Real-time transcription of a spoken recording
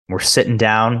We're sitting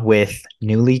down with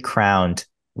newly crowned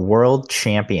world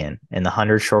champion in the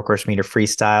 100 short course meter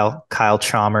freestyle, Kyle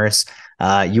Chalmers.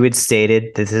 You had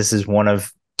stated that this is one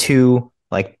of two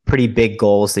like pretty big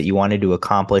goals that you wanted to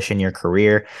accomplish in your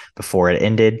career before it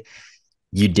ended.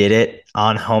 You did it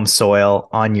on home soil,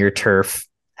 on your turf.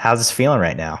 How's this feeling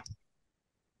right now?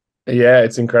 Yeah,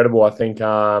 it's incredible. I think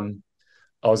I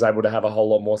was able to have a whole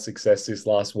lot more success this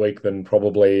last week than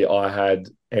probably I had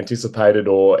anticipated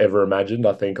or ever imagined.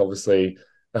 I think obviously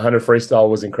the 100 freestyle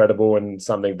was incredible and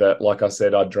something that, like I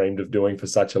said, I dreamed of doing for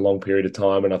such a long period of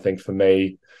time. And I think for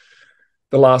me,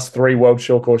 the last three World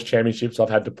Short Course Championships, I've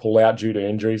had to pull out due to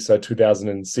injury. So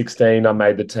 2016, I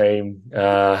made the team,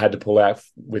 had to pull out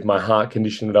with my heart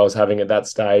condition that I was having at that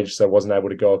stage. So I wasn't able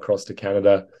to go across to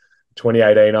Canada.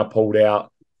 2018, I pulled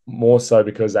out more so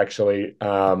because actually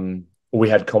we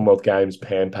had Commonwealth Games,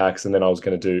 Pan Packs, and then I was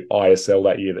going to do ISL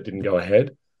that year that didn't go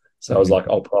ahead. So I was like,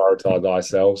 I'll prioritize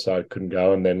ISL. So I couldn't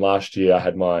go. And then last year I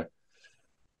had my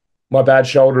bad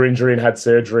shoulder injury and had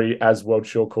surgery as World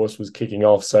Short Course was kicking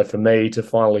off. So for me to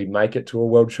finally make it to a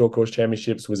World Short Course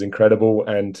Championships was incredible,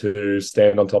 and to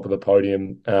stand on top of the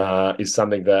podium is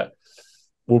something that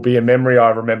will be a memory I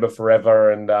remember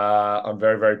forever. And I'm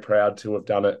very, very proud to have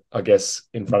done it, I guess,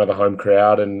 in front of a home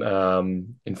crowd and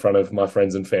in front of my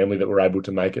friends and family that were able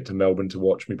to make it to Melbourne to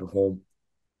watch me perform.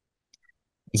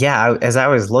 Yeah, as I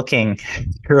was looking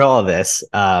through all of this,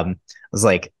 I was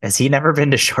like, has he never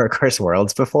been to Short Course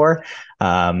Worlds before?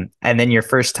 And then your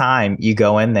first time, you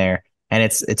go in there and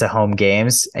it's a home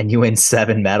games and you win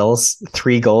seven medals,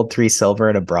 three gold, three silver,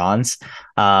 and a bronze.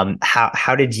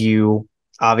 How did you,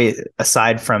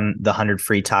 aside from the 100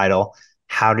 free title,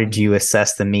 how did you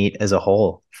assess the meet as a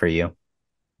whole for you?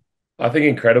 I think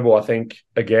incredible. I think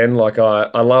again, like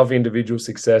I love individual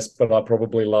success, but I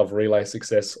probably love relay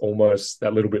success almost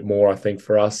that little bit more. I think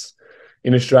for us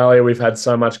in Australia, we've had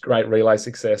so much great relay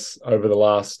success over the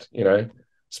last,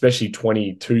 especially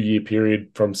 22-year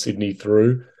period from Sydney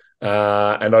through.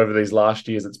 And over these last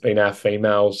years, it's been our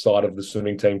female side of the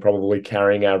swimming team probably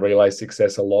carrying our relay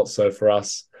success a lot. So for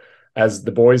us, as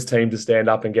the boys team, to stand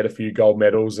up and get a few gold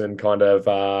medals and kind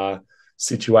of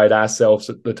situate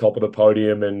ourselves at the top of the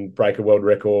podium and break a world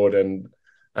record, and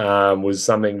was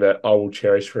something that I will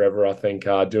cherish forever. I think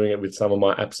doing it with some of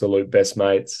my absolute best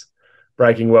mates,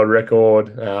 breaking world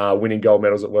record, winning gold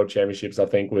medals at world championships, I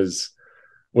think was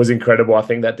incredible. I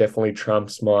think that definitely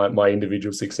trumps my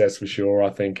individual success for sure. I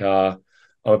think I'm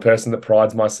a person that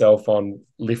prides myself on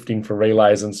lifting for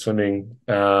relays and swimming.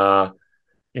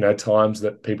 Times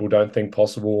that people don't think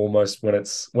possible almost when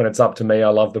it's up to me. I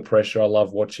love the pressure. I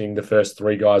love watching the first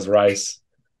three guys race.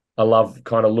 I love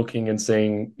kind of looking and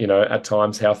seeing, at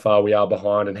times how far we are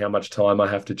behind and how much time I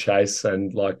have to chase,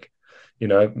 and like,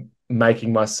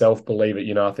 making myself believe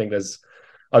it. I think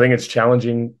it's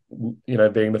challenging,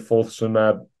 being the fourth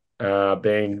swimmer,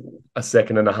 being a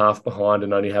second and a half behind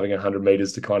and only having 100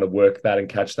 meters to kind of work that and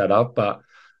catch that up. But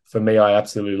for me, I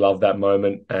absolutely love that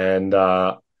moment. And,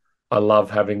 I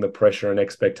love having the pressure and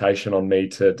expectation on me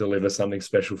to deliver something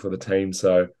special for the team.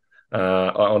 So I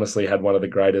honestly had one of the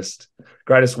greatest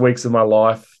weeks of my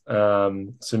life,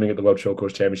 swimming at the World Short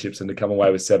Course Championships, and to come away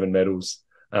with seven medals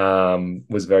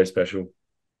was very special.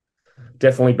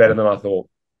 Definitely better than I thought.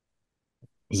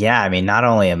 Yeah, I mean, not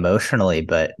only emotionally,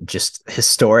 but just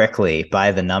historically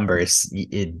by the numbers,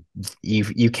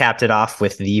 you capped it off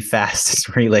with the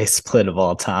fastest relay split of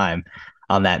all time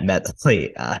on that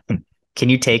medley. Can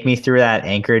you take me through that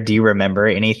anchor? Do you remember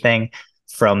anything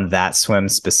from that swim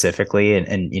specifically?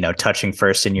 And touching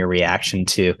first in your reaction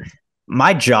to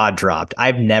my jaw dropped.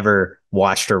 I've never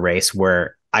watched a race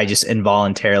where I just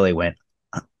involuntarily went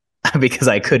because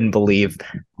I couldn't believe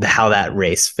how that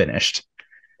race finished.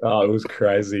 Oh, it was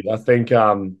crazy. I think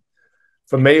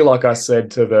for me, like I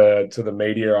said to the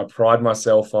media, I pride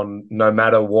myself on no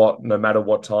matter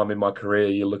what time in my career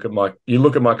you look at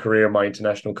my career and my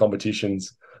international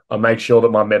competitions. I make sure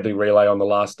that my medley relay on the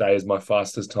last day is my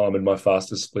fastest time and my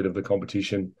fastest split of the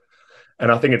competition.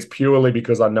 And I think it's purely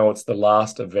because I know it's the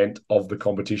last event of the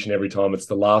competition every time. It's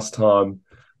the last time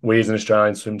we as an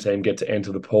Australian swim team get to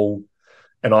enter the pool.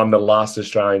 And I'm the last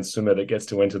Australian swimmer that gets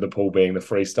to enter the pool being the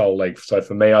freestyle leg. So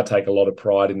for me, I take a lot of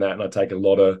pride in that, and I take a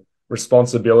lot of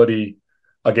responsibility,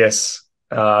 I guess,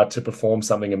 to perform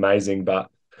something amazing. But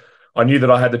I knew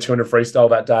that I had the 200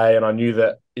 freestyle that day, and I knew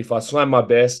that if I swam my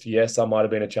best, yes, I might have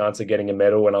been a chance of getting a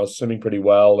medal, and I was swimming pretty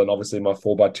well, and obviously my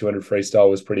 4x200 freestyle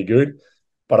was pretty good.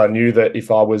 But I knew that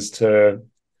if I was to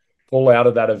pull out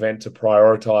of that event to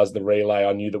prioritize the relay,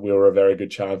 I knew that we were a very good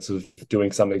chance of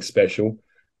doing something special,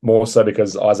 more so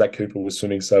because Isaac Cooper was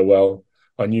swimming so well.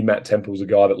 I knew Matt Temple's a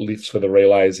guy that lifts for the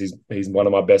relays. He's one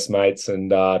of my best mates, and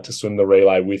to swim the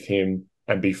relay with him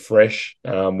and be fresh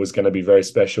was going to be very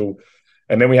special.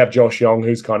 And then we have Josh Young,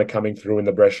 who's kind of coming through in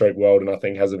the breaststroke world, and I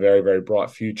think has a very, very bright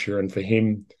future. And for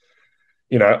him,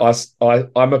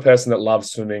 I'm a person that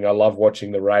loves swimming. I love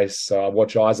watching the race. So I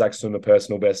watch Isaac swim a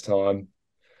personal best time.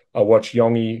 I watch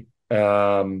Yongi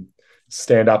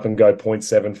stand up and go zero point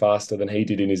 0.7 faster than he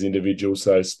did in his individual,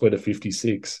 so split a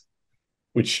 56,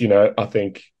 which, I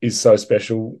think is so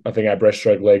special. I think our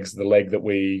breaststroke leg's the leg that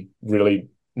we really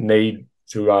need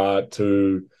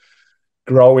to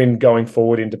grow in going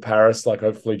forward into Paris. Like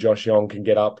hopefully Josh Young can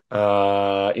get up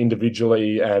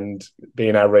individually and be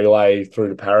in our relay through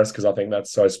to Paris, because I think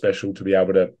that's so special to be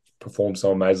able to perform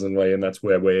so amazingly, and that's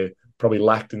where we're probably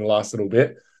lacked in the last little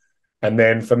bit. And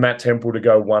then for Matt Temple to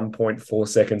go 1.4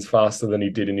 seconds faster than he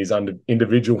did in his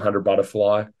individual 100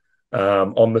 butterfly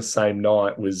on the same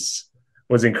night was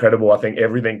incredible. I think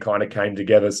everything kind of came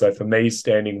together. So for me,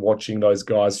 standing watching those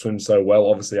guys swim so well,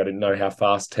 obviously I didn't know how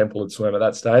fast Temple had swum at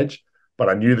that stage, but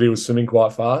I knew that he was swimming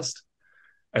quite fast.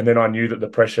 And then I knew that the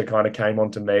pressure kind of came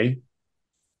onto me.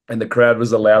 And the crowd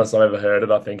was the loudest I've ever heard it.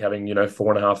 I think having,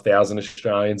 4,500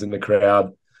 Australians in the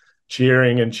crowd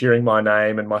cheering my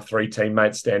name, and my three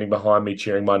teammates standing behind me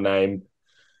cheering my name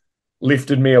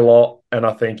lifted me a lot. And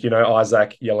I think,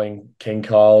 Isaac yelling King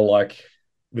Kyle, like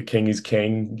the king is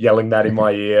king, yelling that in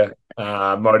my ear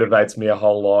motivates me a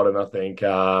whole lot. And I think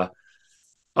I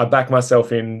back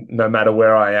myself in no matter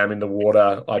where I am in the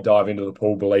water. I dive into the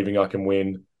pool believing I can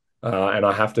win. And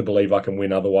I have to believe I can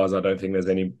win. Otherwise, I don't think there's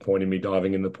any point in me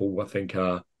diving in the pool. I think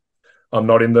I'm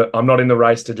not in the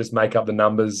race to just make up the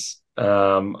numbers.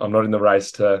 I'm not in the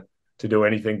race to do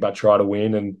anything but try to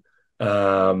win.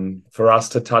 And for us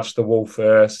to touch the wall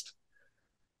first,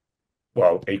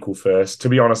 well, equal first. To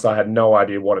be honest, I had no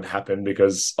idea what had happened,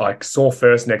 because I saw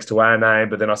first next to our name,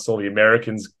 but then I saw the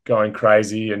Americans going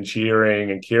crazy and cheering,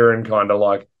 and Kieran kind of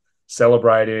like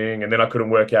celebrating, and then I couldn't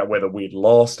work out whether we'd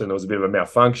lost and there was a bit of a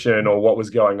malfunction or what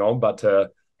was going on. But to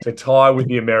tie with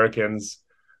the Americans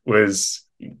was,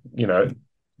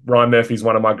 Ryan Murphy's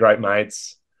one of my great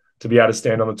mates. To be able to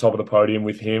stand on the top of the podium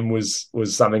with him was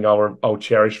something I'll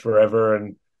cherish forever.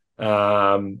 And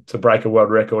to break a world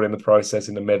record in the process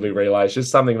in the medley relay is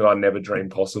just something that I never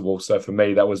dreamed possible. So for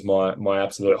me, that was my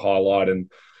absolute highlight. And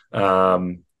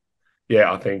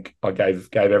I think I gave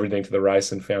everything to the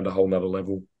race and found a whole nother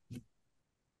level.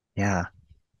 Yeah.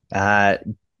 Uh,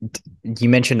 you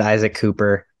mentioned Isaac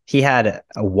Cooper. He had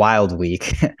a wild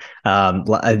week,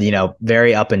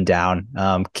 very up and down.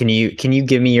 Can you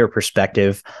give me your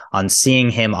perspective on seeing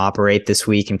him operate this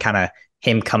week, and kind of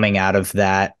him coming out of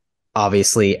that,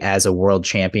 obviously as a world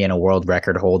champion, a world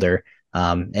record holder,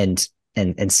 and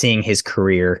seeing his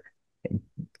career,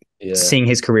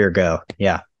 go.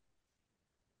 Yeah.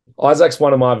 Isaac's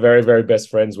one of my very, very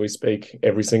best friends. We speak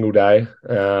every single day.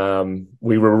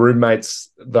 We were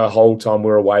roommates the whole time we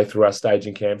were away through our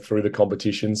staging camp, through the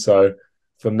competition. So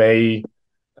for me,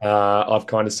 I've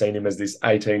kind of seen him as this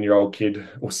 18-year-old kid,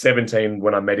 or 17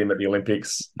 when I met him at the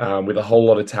Olympics, with a whole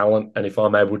lot of talent. And if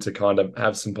I'm able to kind of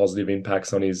have some positive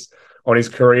impacts on his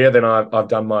career, then I've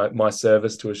done my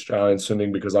service to Australian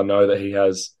swimming, because I know that he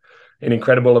has an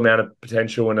incredible amount of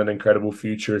potential and an incredible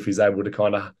future if he's able to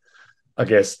kind of, I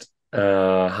guess,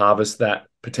 harvest that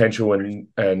potential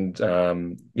and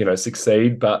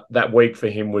succeed. But that week for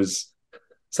him was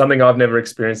something I've never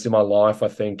experienced in my life. I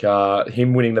think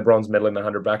him winning the bronze medal in the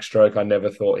 100 backstroke, I never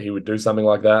thought he would do something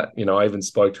like that. I even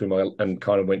spoke to him and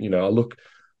kind of went,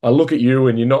 I look at you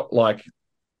and you're not like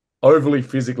overly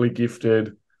physically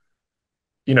gifted.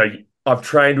 I've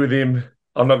trained with him.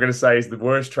 I'm not going to say he's the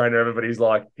worst trainer ever, but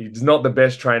he's not the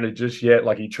best trainer just yet.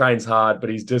 Like, he trains hard, but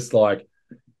he's just like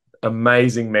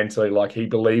amazing mentally. Like, he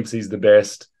believes he's the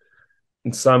best,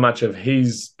 and so much of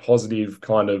his positive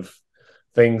kind of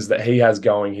things that he has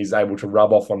going, he's able to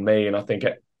rub off on me. And I think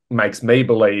it makes me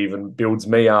believe and builds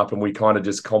me up, and we kind of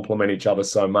just complement each other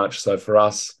so much. So for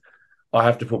us, I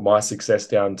have to put my success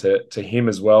down to him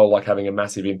as well, like having a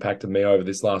massive impact on me over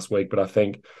this last week. But I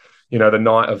think, the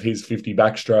night of his 50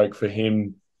 backstroke for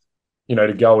him,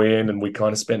 to go in, and we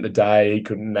kind of spent the day, he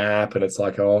couldn't nap. And it's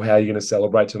like, oh, how are you going to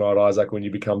celebrate tonight, Isaac, when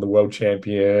you become the world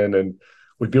champion? And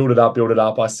we build it up.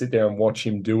 I sit there and watch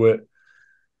him do it.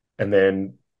 And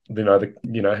then,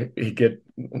 he get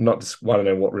not just, I don't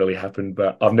know what really happened,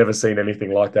 but I've never seen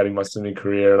anything like that in my swimming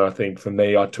career. And I think for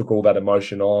me, I took all that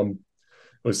emotion on.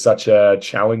 It was such a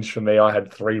challenge for me. I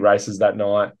had 3 races that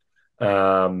night.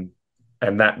 And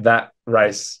that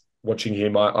race, watching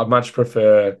him, I much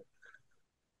prefer.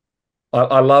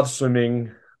 I love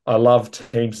swimming. I love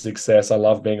team success. I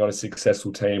love being on a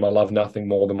successful team. I love nothing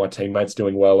more than my teammates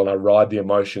doing well. And I ride the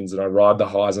emotions and I ride the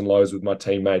highs and lows with my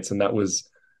teammates. And that was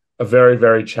a very,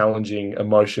 very challenging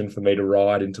emotion for me to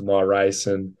ride into my race.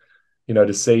 And,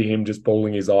 to see him just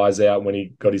bawling his eyes out when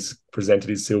he got presented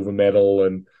his silver medal,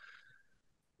 and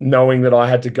knowing that I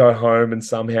had to go home and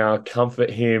somehow comfort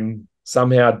him,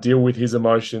 somehow deal with his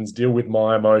emotions, deal with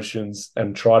my emotions,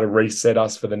 and try to reset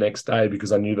us for the next day,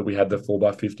 because I knew that we had the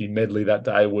 4x50 medley that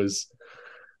day was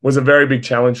a very big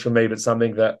challenge for me, but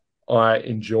something that I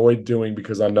enjoyed doing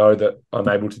because I know that I'm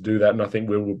able to do that. And I think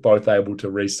we were both able to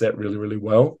reset really, really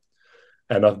well.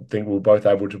 And I think we were both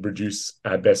able to produce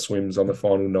our best swims on the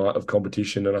final night of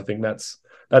competition. And I think that's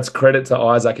credit to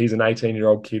Isaac. He's an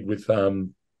 18-year-old kid with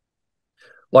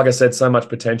like I said, so much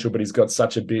potential, but he's got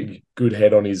such a big, good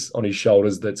head on his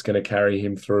shoulders that's going to carry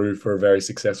him through for a very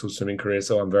successful swimming career.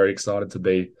 So I'm very excited to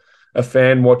be a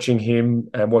fan watching him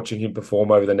and watching him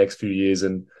perform over the next few years,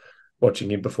 and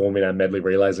watching him perform in our medley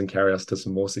relays and carry us to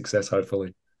some more success,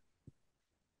 hopefully.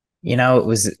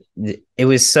 It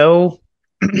was so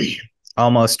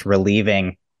almost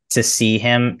relieving to see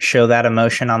him show that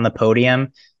emotion on the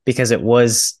podium, because it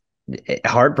was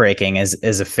heartbreaking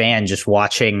as a fan, just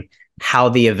watching how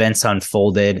the events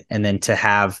unfolded, and then to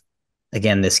have,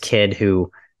 again, this kid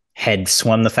who had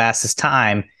swum the fastest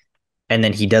time, and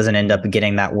then he doesn't end up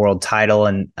getting that world title.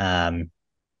 And I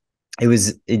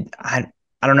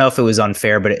don't know if it was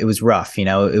unfair, but it was rough.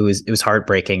 It was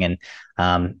heartbreaking. And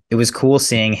it was cool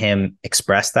seeing him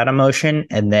express that emotion.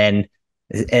 And then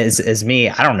as me,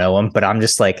 I don't know him, but I'm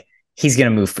just like, he's going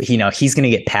to move, he's going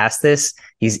to get past this.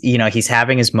 He's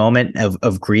having his moment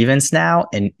of grievance now,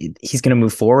 and he's going to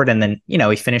move forward. And then,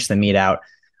 he finished the meet out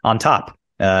on top.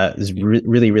 It was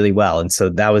really, really well. And so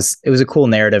it was a cool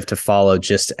narrative to follow,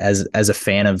 just as a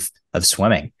fan of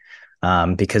swimming,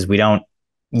 because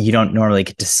you don't normally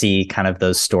get to see kind of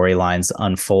those storylines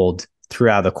unfold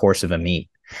throughout the course of a meet.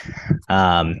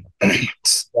 I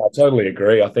totally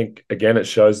agree. I think, again, it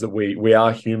shows that we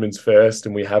are humans first,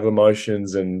 and we have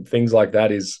emotions, and things like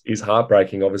that is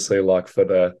heartbreaking. Obviously, like for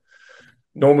the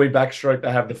normally backstroke,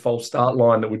 they have the false start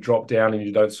line that would drop down and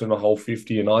you don't swim a whole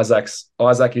 50. And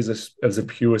Isaac is a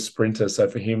pure sprinter, so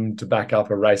for him to back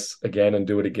up a race again and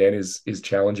do it again is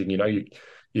challenging.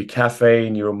 You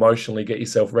caffeine, you emotionally get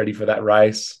yourself ready for that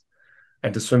race.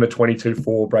 And to swim a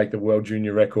 22.4, break the world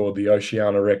junior record, the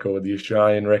Oceania record, the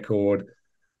Australian record,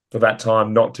 for that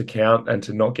time not to count and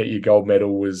to not get your gold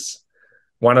medal was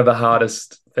one of the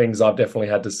hardest things I've definitely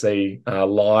had to see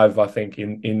live, I think,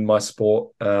 in my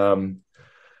sport. And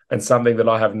something that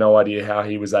I have no idea how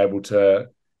he was able to,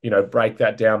 break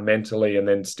that down mentally and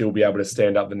then still be able to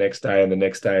stand up the next day and the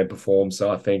next day and perform.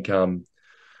 So I think, for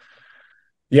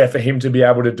him to be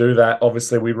able to do that,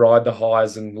 obviously we ride the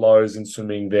highs and lows in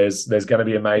swimming. There's going to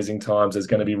be amazing times. There's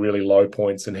going to be really low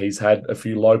points, and he's had a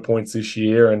few low points this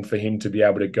year. And for him to be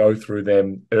able to go through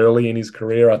them early in his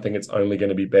career, I think it's only going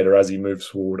to be better as he moves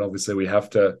forward. Obviously, we have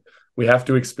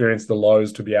to experience the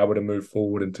lows to be able to move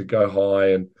forward and to go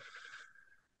high. And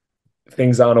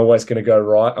things aren't always going to go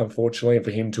right, unfortunately. And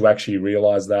for him to actually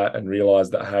realize that, and realize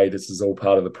that, hey, this is all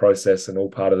part of the process and all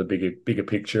part of the bigger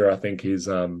picture, I think is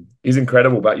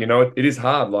incredible. But it is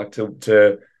hard, like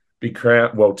to be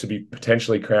crowned, well, to be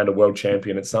potentially crowned a world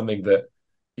champion. It's something that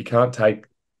you can't take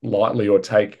lightly or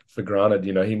take for granted.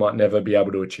 He might never be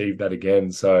able to achieve that again.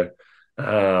 So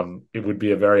it would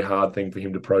be a very hard thing for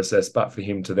him to process. But for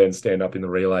him to then stand up in the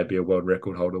relay, be a world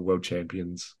record holder, world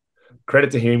champions,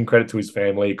 credit to him, credit to his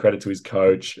family, credit to his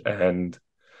coach, and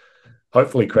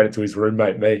hopefully credit to his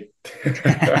roommate, me.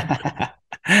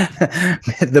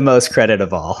 The most credit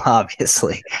of all,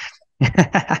 obviously.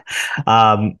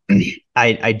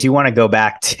 I do want to go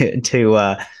back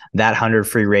to that 100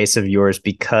 free race of yours,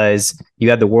 because you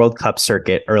had the World Cup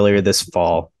circuit earlier this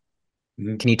fall.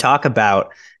 Mm-hmm. Can you talk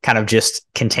about kind of just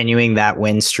continuing that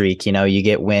win streak? You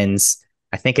get wins,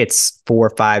 I think it's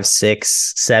 4, 5,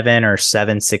 6, 7, or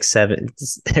 7, 6, 7,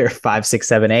 or 5, 6,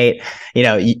 7, 8.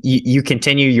 You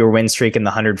continue your win streak in the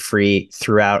 100 free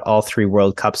throughout all 3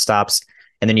 World Cup stops,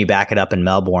 and then you back it up in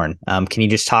Melbourne. Can you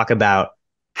just talk about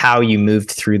how you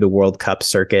moved through the World Cup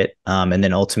circuit, and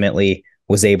then ultimately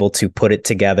was able to put it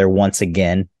together once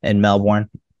again in Melbourne?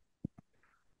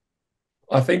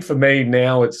 I think for me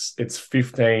now it's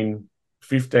 15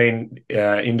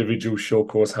 individual short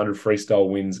course 100 freestyle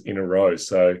wins in a row.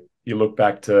 So you look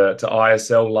back to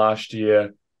ISL last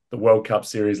year, the World Cup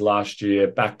Series last year,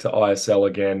 back to ISL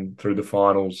again through the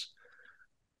finals,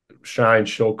 Australian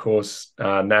short course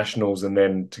nationals, and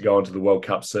then to go into the World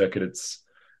Cup circuit. It's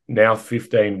now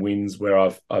 15 wins where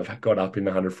I've got up in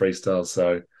the 100 freestyle.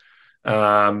 So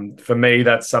For me,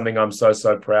 that's something I'm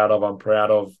so proud of. I'm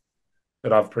proud of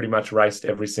that I've pretty much raced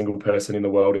every single person in the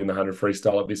world in the 100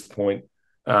 freestyle at this point,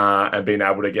 and been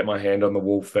able to get my hand on the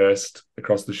wall first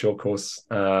across the short course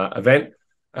event.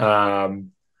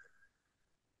 Um,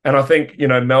 and I think,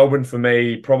 Melbourne for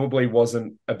me probably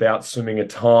wasn't about swimming a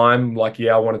time. Like,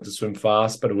 yeah, I wanted to swim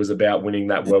fast, but it was about winning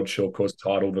that world short course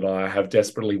title that I have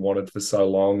desperately wanted for so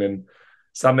long. And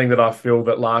something that I feel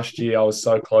that last year I was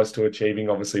so close to achieving,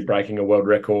 obviously breaking a world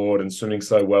record and swimming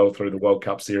so well through the World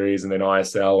Cup series and then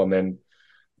ISL, and then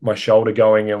my shoulder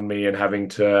going on me and having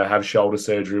to have shoulder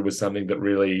surgery was something that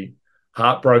really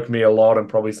heartbroke me a lot, and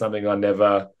probably something I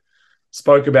never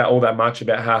spoke about all that much,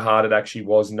 about how hard it actually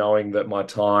was, knowing that my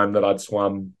time that I'd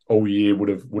swum all year would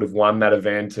have won that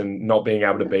event, and not being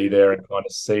able to be there and kind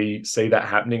of see that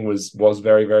happening was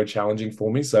very, very challenging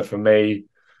for me. So for me,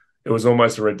 it was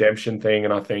almost a redemption thing.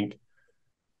 And I think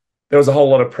there was a whole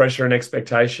lot of pressure and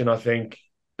expectation. I think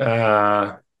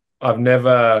I've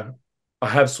never I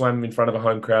have swum in front of a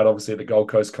home crowd, obviously at the Gold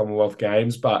Coast Commonwealth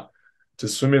Games, but to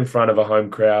swim in front of a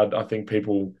home crowd, I think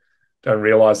people don't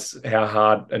realize how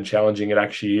hard and challenging it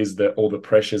actually is, that all the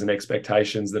pressures and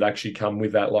expectations that actually come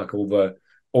with that, like all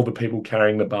the people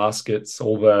carrying the baskets,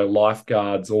 all the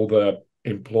lifeguards, all the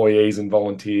employees and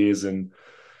volunteers, and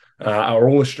are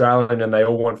all Australian, and they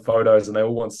all want photos and they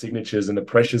all want signatures, and the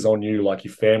pressure's on you. Like,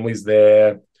 your family's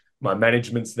there, my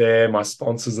management's there, my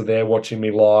sponsors are there watching me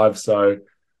live. So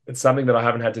it's something that I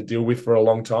haven't had to deal with for a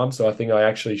long time. So I think I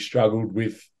actually struggled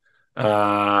with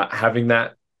having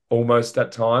that almost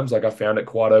at times. Like, I found it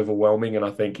quite overwhelming. And I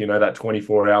think, that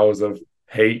 24 hours of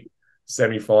heat,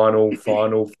 semi-final,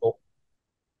 final,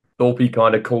 Thorpe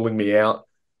kind of calling me out,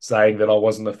 saying that I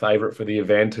wasn't the favourite for the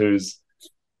event,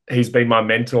 he's been my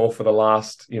mentor for the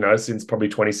last, since probably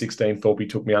 2016. Thorpe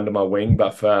took me under my wing,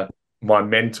 but for my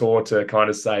mentor to kind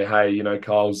of say, hey,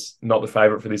 Kyle's not the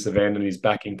favorite for this event and he's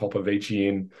backing Popovici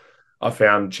in, I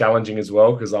found challenging as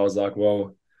well, because I was like,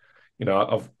 well,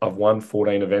 I've won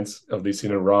 14 events of this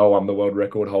in a row. I'm the world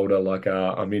record holder. Like,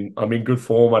 I'm in good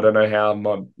form. I don't know how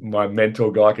my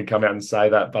mentor guy could come out and say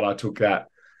that, but I took that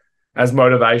as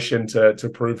motivation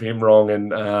to prove him wrong,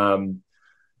 and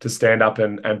to stand up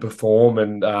and perform,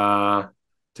 and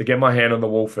to get my hand on the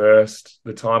wall first.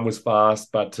 The time was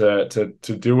fast, but to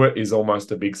do it is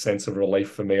almost a big sense of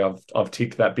relief for me. I've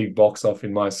ticked that big box off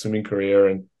in my swimming career,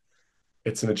 and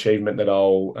it's an achievement that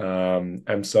I'll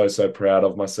am so proud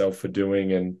of myself for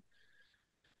doing. And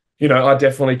I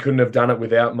definitely couldn't have done it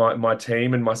without my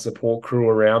team and my support crew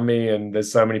around me. And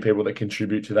there's so many people that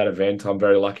contribute to that event. I'm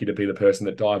very lucky to be the person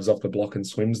that dives off the block and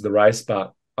swims the race,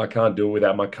 but I can't do it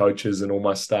without my coaches and all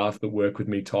my staff that work with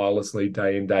me tirelessly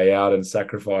day in, day out, and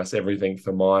sacrifice everything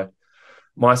for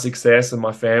my success and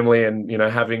my family. And,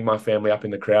 having my family up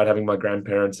in the crowd, having my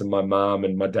grandparents and my mum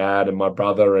and my dad and my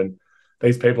brother and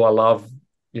these people I love,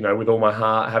 with all my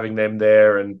heart, having them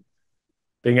there and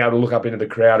being able to look up into the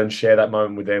crowd and share that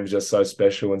moment with them is just so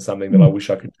special, and something that I wish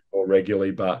I could do more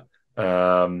regularly. But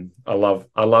I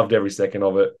loved every second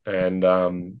of it. And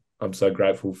I'm so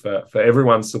grateful for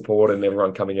everyone's support and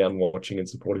everyone coming out and watching and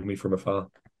supporting me from afar.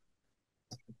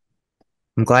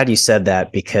 I'm glad you said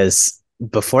that, because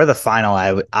before the final,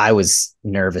 I was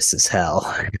nervous as hell.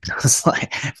 I was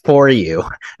like, for you.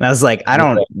 And I was like, I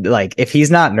don't like, if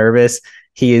he's not nervous,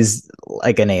 he is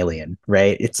like an alien,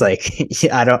 right? It's like,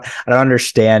 I don't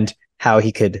understand how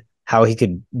he could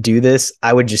do this.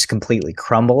 I would just completely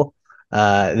crumble.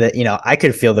 I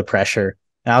could feel the pressure.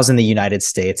 And I was in the United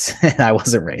States and I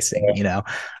wasn't racing.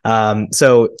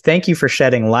 So thank you for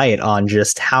shedding light on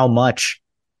just how much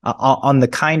on the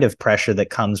kind of pressure that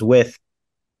comes with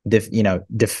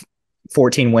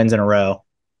 14 wins in a row,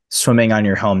 swimming on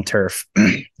your home turf,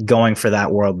 going for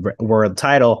that world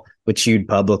title, which you'd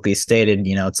publicly stated.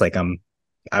 It's like,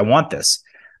 I want this,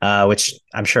 which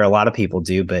I'm sure a lot of people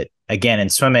do. But again, in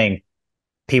swimming,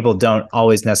 people don't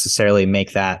always necessarily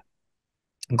make that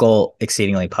goal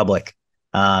exceedingly public.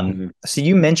 So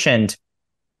you mentioned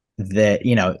that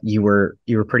you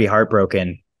were pretty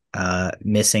heartbroken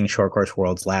missing short course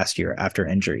worlds last year after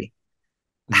injury.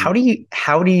 How do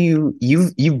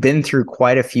you've been through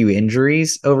quite a few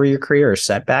injuries over your career, or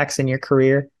setbacks in your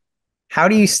career? How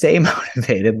do you stay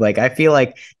motivated? Like, I feel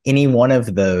like any one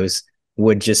of those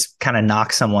would just kind of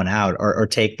knock someone out, or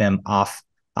take them off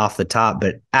the top.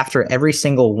 But after every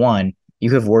single one,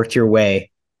 you have worked your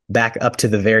way back up to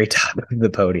the very top of the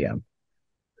podium.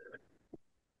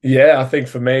 Yeah, I think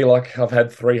for me, like, I've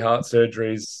had 3 heart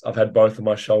surgeries. I've had both of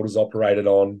my shoulders operated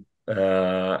on,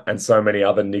 and so many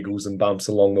other niggles and bumps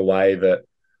along the way that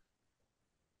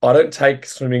I don't take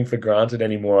swimming for granted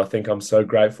anymore. I think I'm so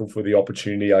grateful for the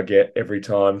opportunity I get every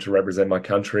time to represent my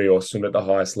country or swim at the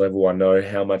highest level. I know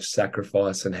how much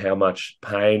sacrifice and how much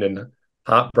pain and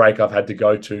heartbreak I've had to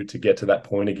go to get to that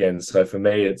point again. So for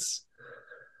me, it's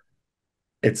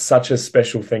such a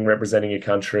special thing representing your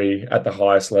country at the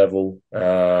highest level.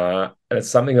 And it's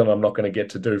something that I'm not going to get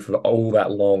to do for all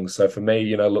that long. So for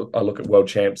me, look, I look at world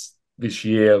champs this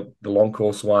year, the long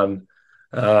course one,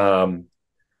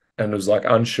 and was like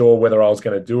unsure whether I was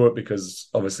going to do it because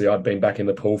obviously I'd been back in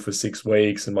the pool for 6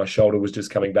 weeks and my shoulder was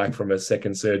just coming back from a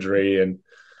second surgery. And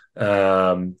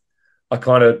I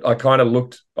kind of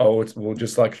looked, well,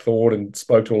 just like thought and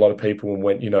spoke to a lot of people and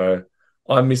went,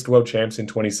 I missed world champs in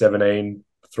 2017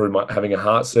 through having a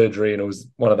heart surgery, and it was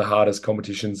one of the hardest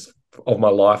competitions of my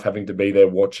life, having to be there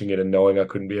watching it and knowing I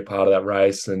couldn't be a part of that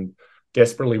race and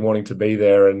desperately wanting to be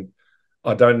there. And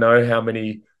I don't know how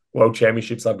many world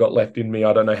championships I've got left in me.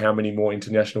 I don't know how many more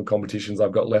international competitions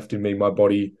I've got left in me. My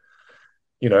body,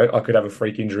 I could have a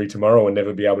freak injury tomorrow and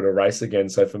never be able to race again.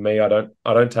 So for me, I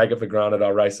don't take it for granted. I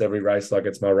race every race like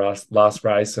it's my last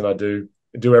race, and I do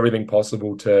everything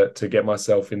possible to get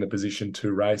myself in the position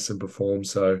to race and perform.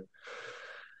 So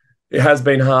it has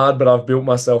been hard, but I've built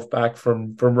myself back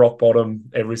from rock bottom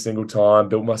every single time,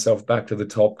 built myself back to the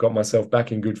top, got myself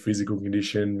back in good physical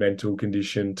condition, mental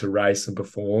condition to race and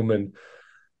perform. And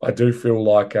I do feel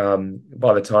like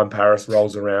by the time Paris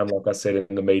rolls around, like I said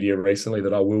in the media recently,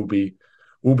 that I will be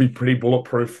pretty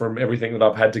bulletproof from everything that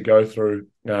I've had to go through.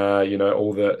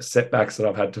 All the setbacks that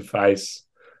I've had to face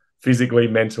physically,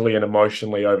 mentally, and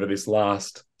emotionally over this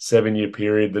last 7-year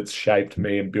period that's shaped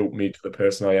me and built me to the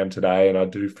person I am today. And I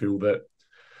do feel that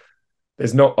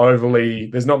there's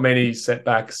not many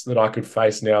setbacks that I could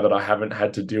face now that I haven't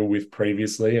had to deal with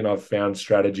previously. And I've found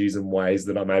strategies and ways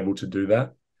that I'm able to do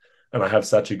that. And I have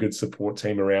such a good support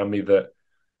team around me that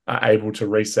are able to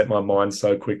reset my mind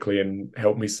so quickly and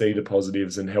help me see the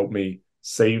positives and help me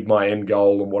see my end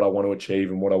goal and what I want to achieve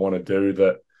and what I want to do,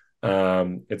 that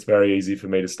it's very easy for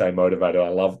me to stay motivated. I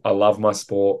love my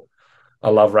sport. I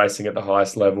love racing at the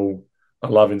highest level. I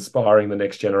love inspiring the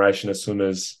next generation of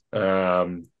swimmers. I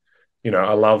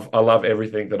love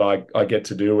everything that I get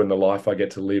to do and the life I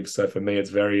get to live. So for me,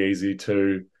 it's very easy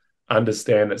to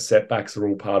understand that setbacks are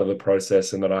all part of the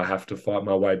process and that I have to fight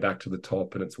my way back to the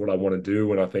top. And it's what I want to do.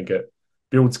 And I think it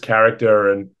builds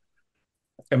character and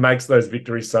it makes those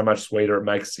victories so much sweeter. It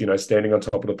makes, standing on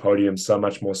top of the podium so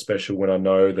much more special when I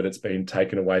know that it's been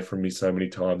taken away from me so many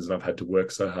times and I've had to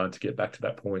work so hard to get back to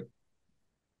that point.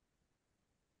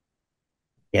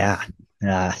 Yeah.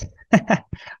 Uh,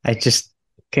 I just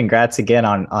congrats again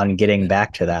on getting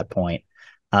back to that point.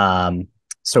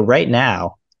 So right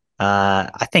now,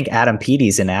 I think Adam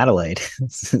Peaty's in Adelaide.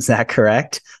 Is that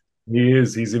correct? He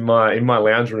is. He's in my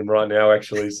lounge room right now,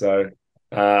 actually. So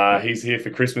he's here for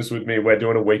Christmas with me. We're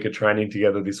doing a week of training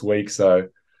together this week. So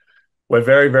we're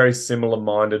very, very similar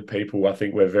minded people. I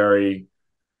think we're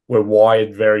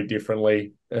wired very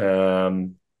differently.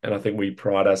 And I think we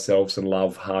pride ourselves and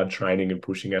love hard training and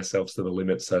pushing ourselves to the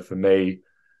limit. So for me,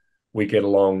 we get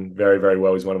along very, very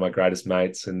well. He's one of my greatest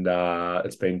mates, and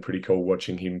it's been pretty cool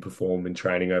watching him perform in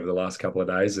training over the last couple of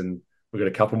days. And we've got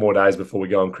a couple more days before we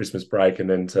go on Christmas break, and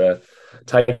then to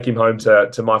take him home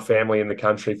to my family in the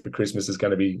country for Christmas is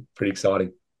going to be pretty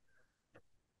exciting.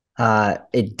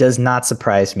 It does not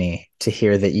surprise me to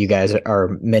hear that you guys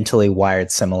are mentally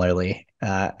wired similarly,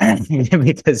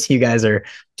 because you guys are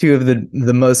two of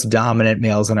the most dominant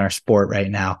males in our sport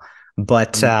right now.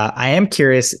 But I am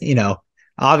curious,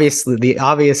 obviously the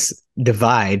obvious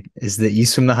divide is that you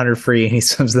swim the 100 free and he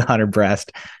swims the 100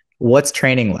 breast. What's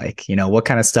training like? What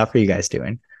kind of stuff are you guys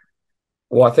doing?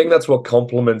 Well, I think that's what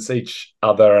complements each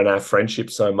other and our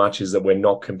friendship so much is that we're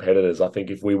not competitors. I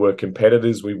think if we were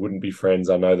competitors, we wouldn't be friends.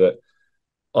 I know that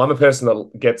I'm a person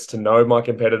that gets to know my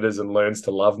competitors and learns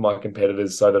to love my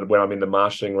competitors so that when I'm in the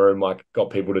marshalling room, I got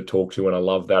people to talk to and I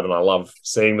love that. And I love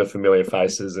seeing the familiar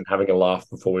faces and having a laugh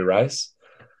before we race.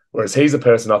 Whereas he's a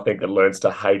person I think that learns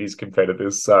to hate his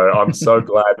competitors. So I'm so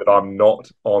glad that I'm not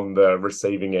on the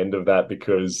receiving end of that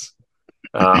because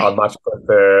I much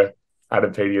prefer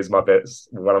Adam Peaty as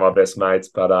one of my best mates.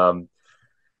 But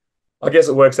I guess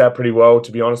it works out pretty well,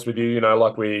 to be honest with you.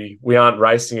 Like we aren't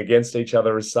racing against each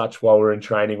other as such while we're in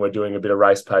training. We're doing a bit of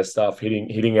race pace stuff,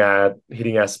 hitting our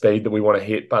speed that we want to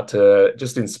hit, but to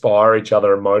just inspire each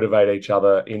other and motivate each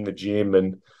other in the gym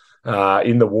and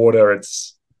in the water.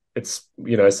 It's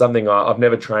something I've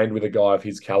never trained with a guy of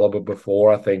his caliber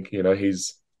before. I think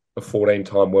he's a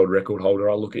 14-time world record holder.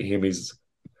 I look at him, he's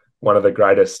one of the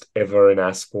greatest ever in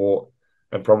our sport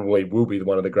and probably will be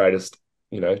one of the greatest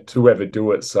to ever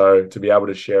do it. So to be able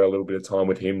to share a little bit of time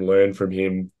with him, learn from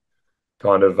him,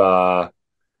 kind of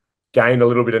gain a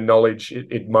little bit of knowledge,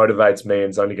 it motivates me and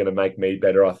it's only going to make me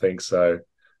better, I think. So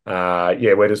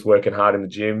yeah, we're just working hard in the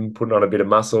gym, putting on a bit of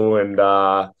muscle and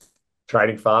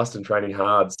training fast and training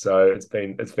hard. So it's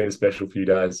been a special few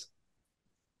days.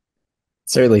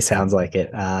 Certainly sounds like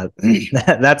it.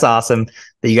 That's awesome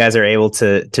that you guys are able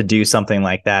to do something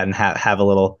like that and have a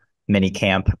little mini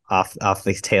camp off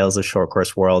these Tales of Short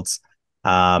Course Worlds.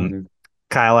 Um, Mm-hmm.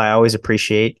 Kyle, I always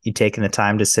appreciate you taking the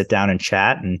time to sit down and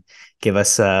chat and give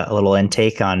us a little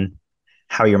intake on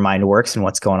how your mind works and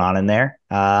what's going on in there.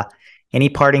 Any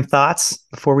parting thoughts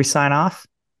before we sign off?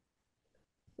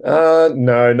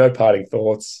 No, no parting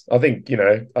thoughts. I think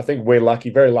we're lucky,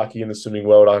 very lucky in the swimming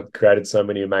world. I've created so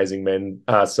many amazing men,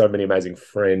 so many amazing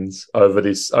friends over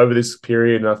this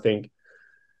period. And I think,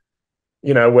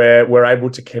 we're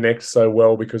able to connect so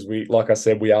well because like I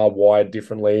said, we are wired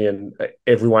differently and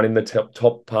everyone in the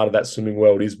top part of that swimming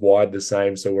world is wired the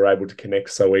same. So we're able to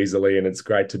connect so easily. And it's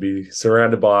great to be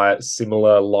surrounded by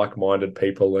similar, like-minded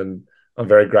people. And I'm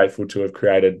very grateful to have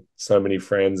created so many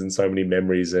friends and so many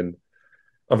memories. And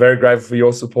I'm very grateful for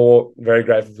your support. Very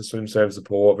grateful for SwimSwam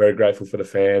support. Very grateful for the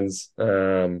fans.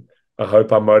 I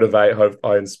hope I motivate. Hope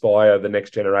I inspire the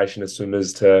next generation of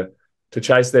swimmers to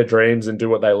chase their dreams and do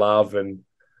what they love and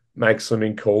make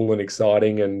swimming cool and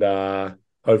exciting. And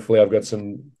hopefully, I've got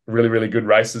some really really good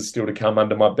races still to come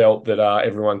under my belt that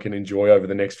everyone can enjoy over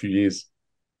the next few years.